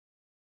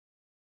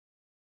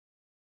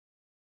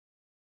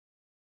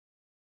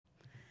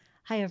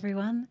Hi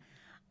everyone,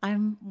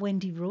 I'm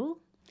Wendy Rule,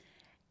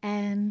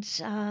 and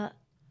I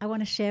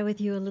want to share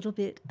with you a little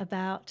bit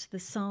about the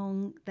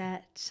song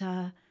that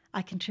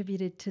I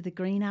contributed to the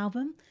Green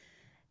album.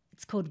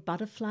 It's called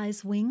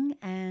Butterfly's Wing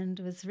and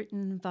was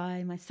written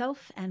by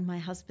myself and my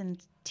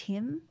husband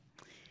Tim,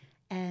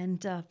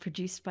 and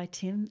produced by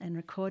Tim and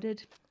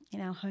recorded in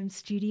our home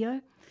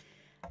studio.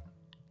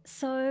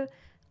 So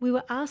we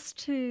were asked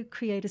to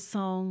create a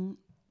song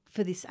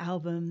for this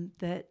album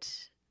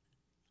that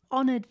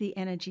honoured the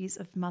energies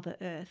of Mother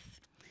Earth.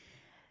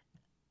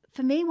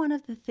 For me, one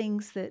of the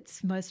things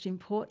that's most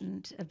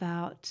important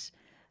about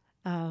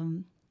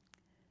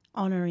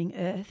honouring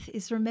Earth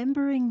is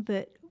remembering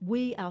that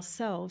we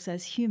ourselves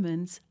as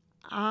humans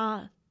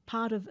are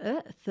part of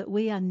Earth, that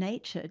we are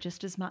nature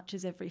just as much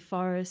as every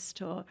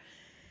forest or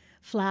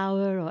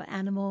flower or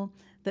animal,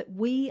 that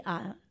we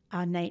are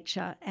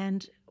nature.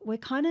 And we're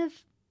kind of,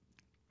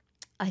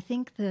 I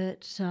think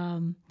that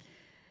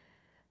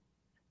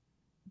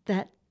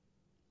that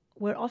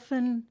we're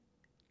often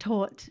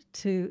taught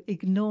to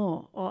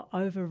ignore or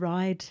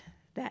override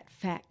that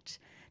fact,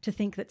 to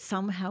think that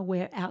somehow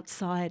we're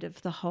outside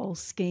of the whole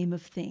scheme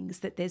of things,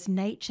 that there's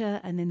nature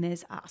and then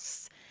there's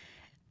us.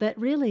 But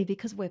really,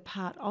 because we're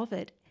part of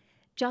it,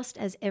 just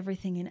as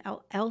everything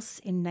else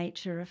in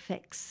nature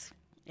affects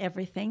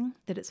everything,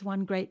 that it's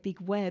one great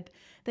big web,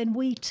 then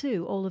we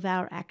too, all of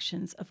our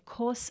actions, of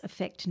course,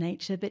 affect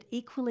nature, but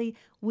equally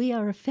we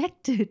are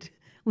affected.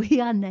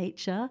 We are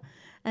nature,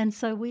 and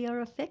so we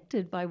are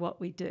affected by what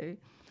we do.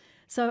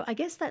 So I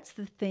guess that's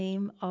the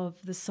theme of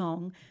the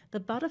song. The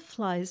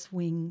butterfly's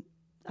wing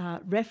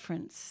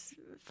reference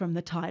from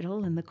the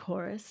title and the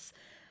chorus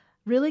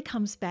really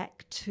comes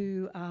back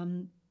to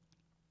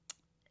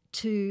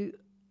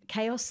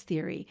chaos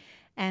theory,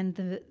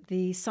 and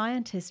the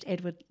scientist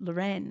Edward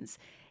Lorenz.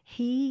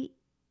 He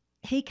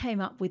came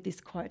up with this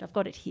quote. I've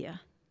got it here.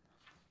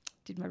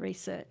 Did my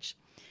research.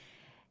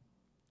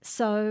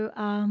 So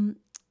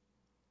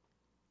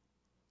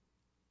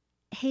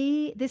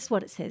this is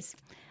what it says.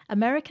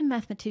 American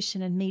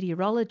mathematician and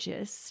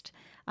meteorologist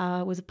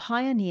was a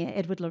pioneer,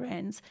 Edward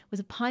Lorenz, was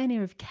a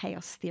pioneer of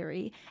chaos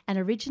theory and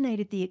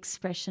originated the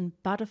expression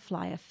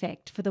butterfly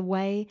effect for the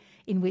way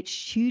in which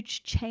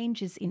huge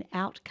changes in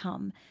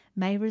outcome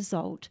may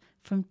result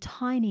from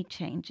tiny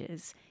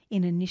changes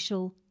in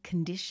initial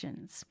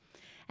conditions.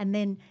 And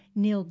then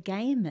Neil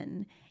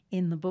Gaiman,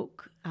 in the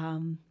book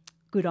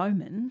Good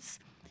Omens,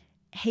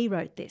 he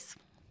wrote this.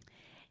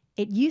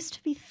 It used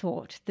to be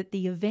thought that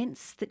the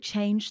events that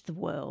changed the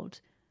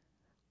world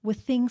were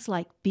things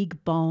like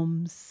big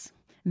bombs,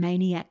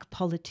 maniac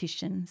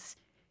politicians,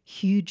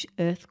 huge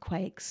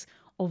earthquakes,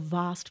 or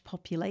vast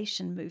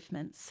population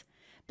movements.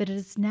 But it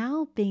has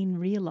now been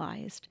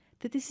realised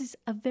that this is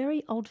a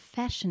very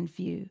old-fashioned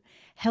view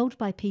held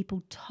by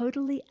people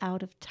totally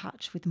out of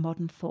touch with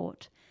modern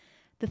thought.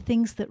 The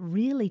things that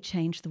really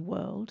change the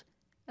world,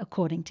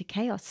 according to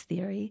chaos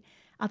theory,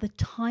 are the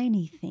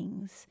tiny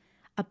things.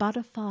 A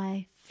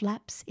butterfly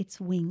flaps its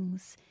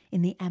wings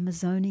in the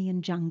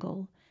Amazonian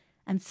jungle,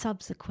 and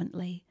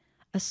subsequently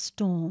a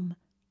storm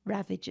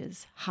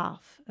ravages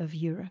half of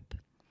Europe.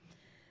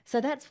 So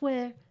that's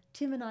where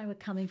Tim and I were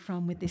coming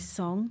from with this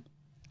song.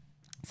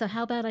 So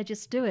how about I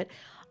just do it?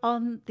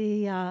 On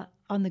the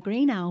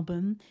Green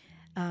album,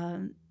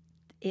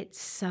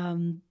 it's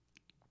got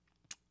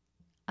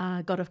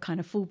a kind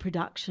of full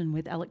production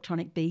with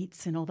electronic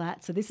beats and all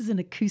that. So this is an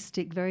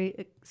acoustic,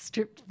 very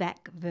stripped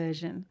back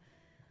version.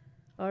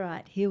 All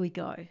right, here we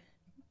go.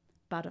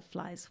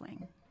 Butterfly's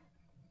Wing.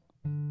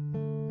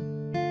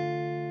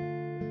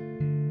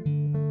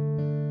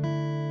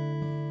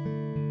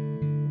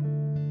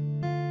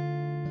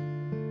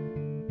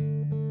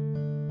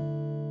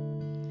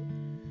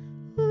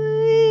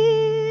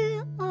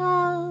 We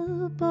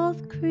are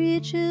both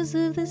creatures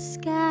of the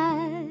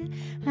sky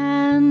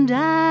and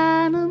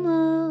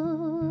animals,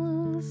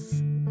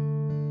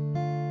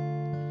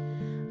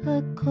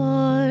 a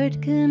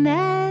cord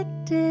connecting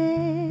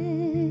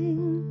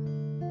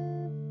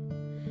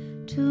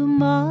to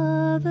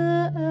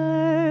Mother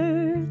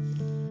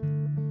Earth,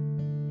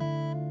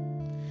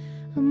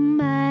 a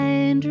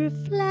mind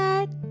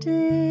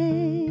reflecting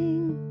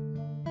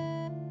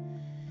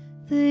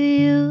the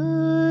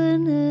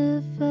universe.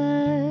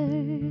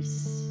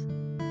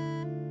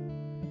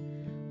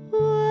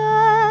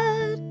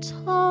 We're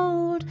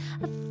told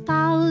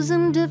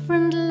 1,000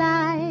 different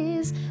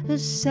lies of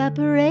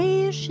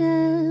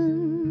separation,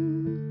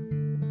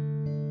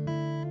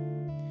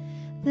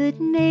 that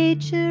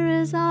nature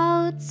is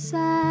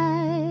outside,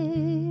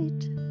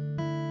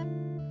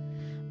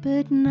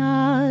 but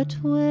not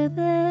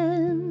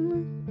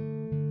within,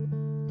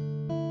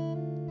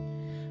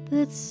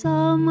 that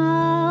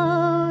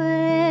somehow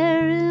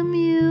we're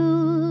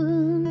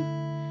immune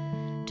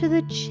to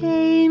the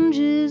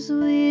changes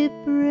we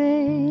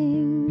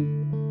bring.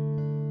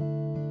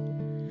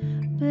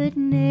 But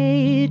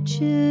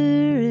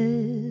nature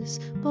is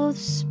both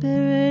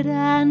spirit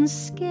and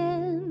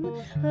skin,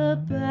 a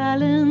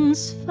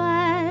balance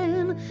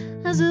fine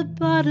as a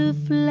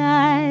butterfly's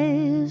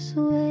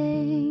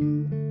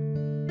wing.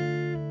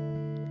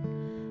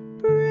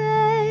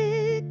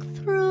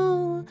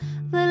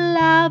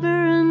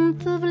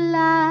 labyrinth of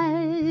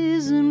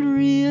lies and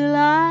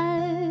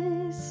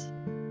realize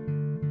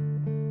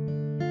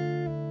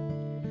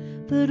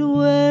that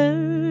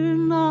we're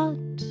not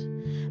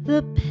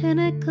the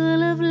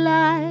pinnacle of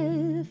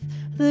life,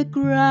 the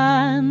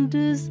grand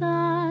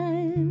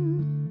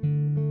design,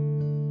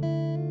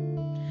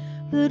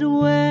 that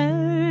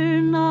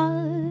we're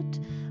not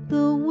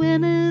the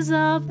winners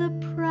of the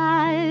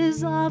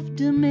prize of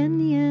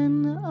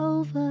dominion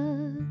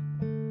over.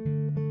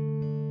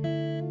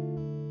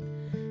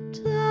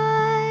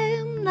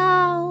 Time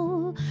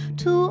now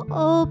to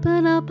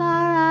open up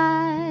our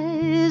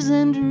eyes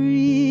and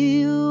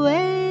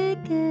reawaken.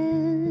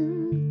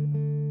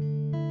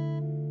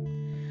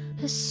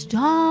 A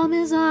storm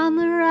is on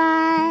the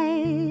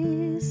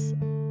rise.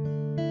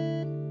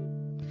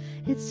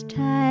 It's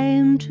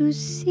time to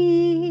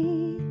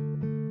see.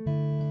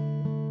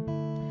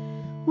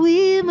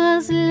 We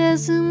must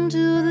listen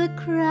to the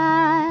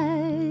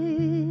cries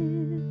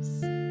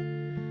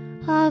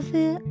of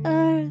the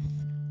earth,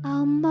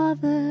 our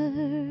mother.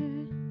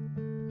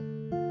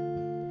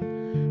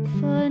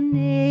 For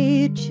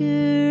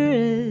nature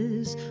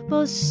is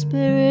both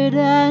spirit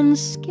and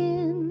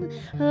skin,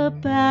 a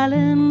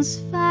balance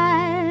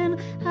fine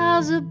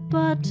as a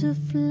butterfly's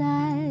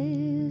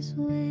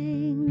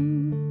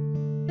wing.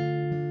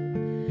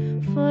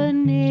 For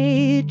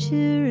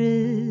nature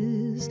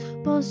is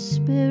both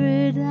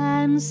spirit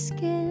and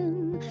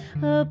skin,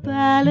 a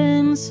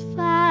balance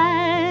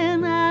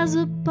fine as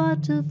a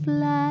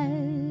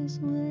butterfly's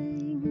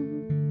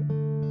wing.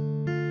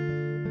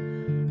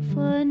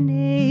 For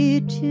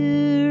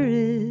nature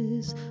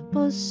is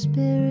both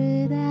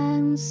spirit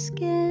and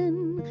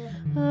skin,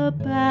 a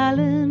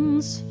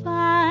balance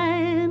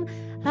fine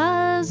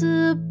as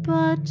a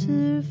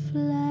butterfly's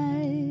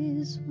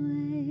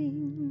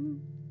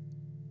wing.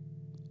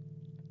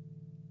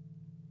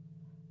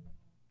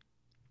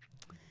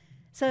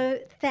 So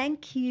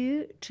thank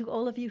you to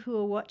all of you who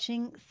are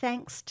watching.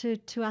 Thanks to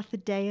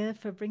Athadea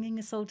for bringing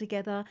us all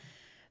together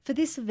for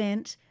this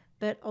event,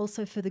 but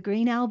also for the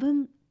Green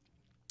Album,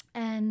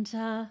 and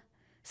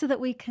so that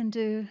we can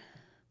do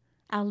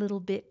our little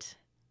bit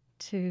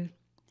to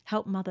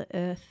help Mother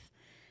Earth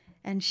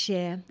and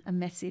share a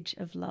message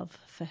of love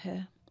for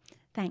her.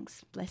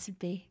 Thanks. Blessed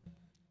be.